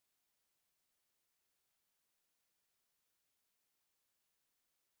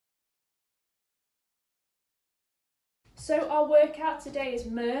So our workout today is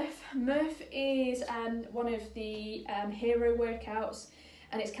Murph. Murph is one of the hero workouts,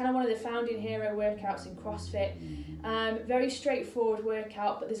 and it's kind of one of the founding hero workouts in CrossFit. Very straightforward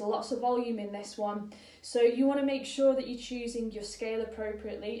workout, but there's lots of volume in this one. So you want to make sure that you're choosing your scale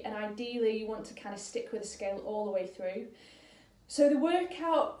appropriately, and ideally you want to kind of stick with the scale all the way through. So the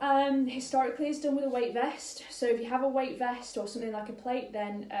workout historically is done with a weight vest. So if you have a weight vest or something like a plate,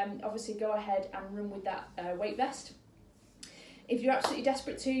 then obviously go ahead and run with that weight vest. If you're absolutely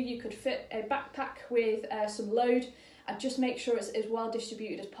desperate to, you could fit a backpack with some load, and just make sure it's as well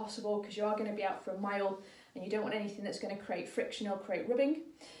distributed as possible, because you are going to be out for a mile and you don't want anything that's going to create friction or create rubbing.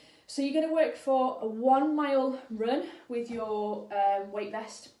 So you're going to work for a 1 mile run with your weight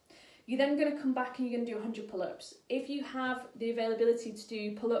vest. You're then going to come back and you're going to do 100 pull-ups. If you have the availability to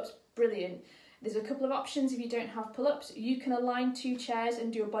do pull-ups, brilliant. There's a couple of options if you don't have pull-ups. You can align 2 chairs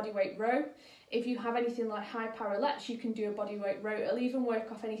and do a bodyweight row. If you have anything like high power lats, you can do a bodyweight row. It'll even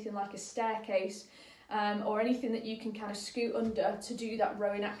work off anything like a staircase or anything that you can kind of scoot under to do that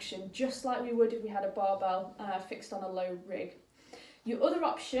rowing action, just like we would if we had a barbell fixed on a low rig. Your other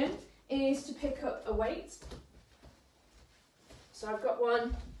option is to pick up a weight. So I've got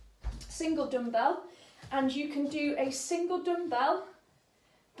one single dumbbell, and you can do a single dumbbell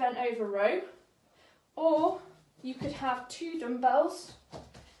bent over row, or you could have 2 dumbbells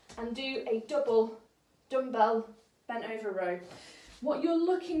and do a double dumbbell bent over row. What you're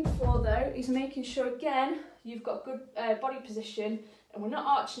looking for though is making sure, again, you've got good body position and we're not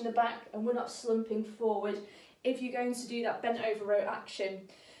arching the back and we're not slumping forward if you're going to do that bent over row action.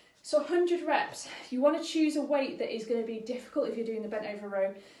 So 100 reps, you want to choose a weight that is going to be difficult if you're doing the bent over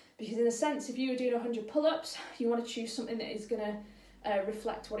row, because in a sense, if you were doing 100 pull-ups, you want to choose something that is going to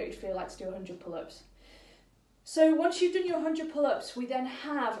reflect what it would feel like to do 100 pull-ups. So once you've done your 100 pull-ups, we then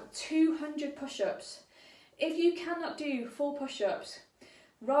have 200 push-ups. If you cannot do full push-ups,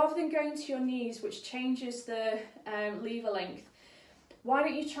 rather than going to your knees, which changes the lever length, why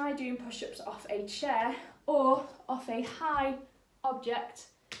don't you try doing push-ups off a chair or off a high object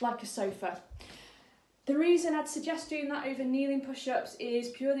like a sofa? The reason I'd suggest doing that over kneeling push-ups is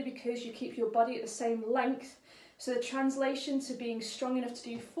purely because you keep your body at the same length, so the translation to being strong enough to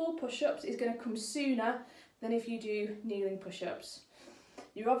do full push-ups is going to come sooner than if you do kneeling push-ups.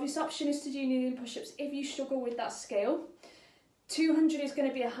 Your obvious option is to do kneeling push-ups if you struggle with that scale. 200 is going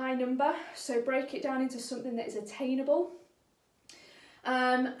to be a high number, so break it down into something that is attainable.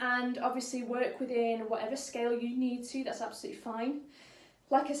 And obviously work within whatever scale you need to, that's absolutely fine.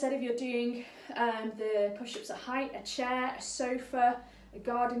 Like I said, if you're doing the push-ups at height, a chair, a sofa, a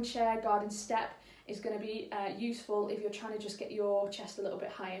garden chair, garden step is going to be useful if you're trying to just get your chest a little bit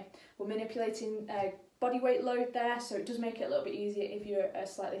higher. We're manipulating body weight load there, so it does make it a little bit easier if you're at a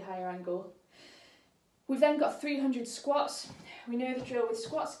slightly higher angle. We've then got 300 squats. We know the drill with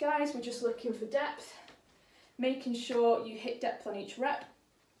squats, guys. We're just looking for depth, making sure you hit depth on each rep.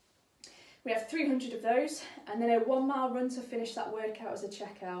 We have 300 of those, and then a 1 mile run to finish that workout as a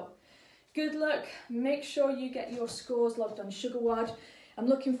checkout. Good luck. Make sure you get your scores logged on SugarWOD. I'm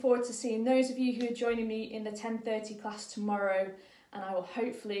looking forward to seeing those of you who are joining me in the 10:30 class tomorrow, and I will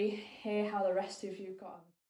hopefully hear how the rest of you got on.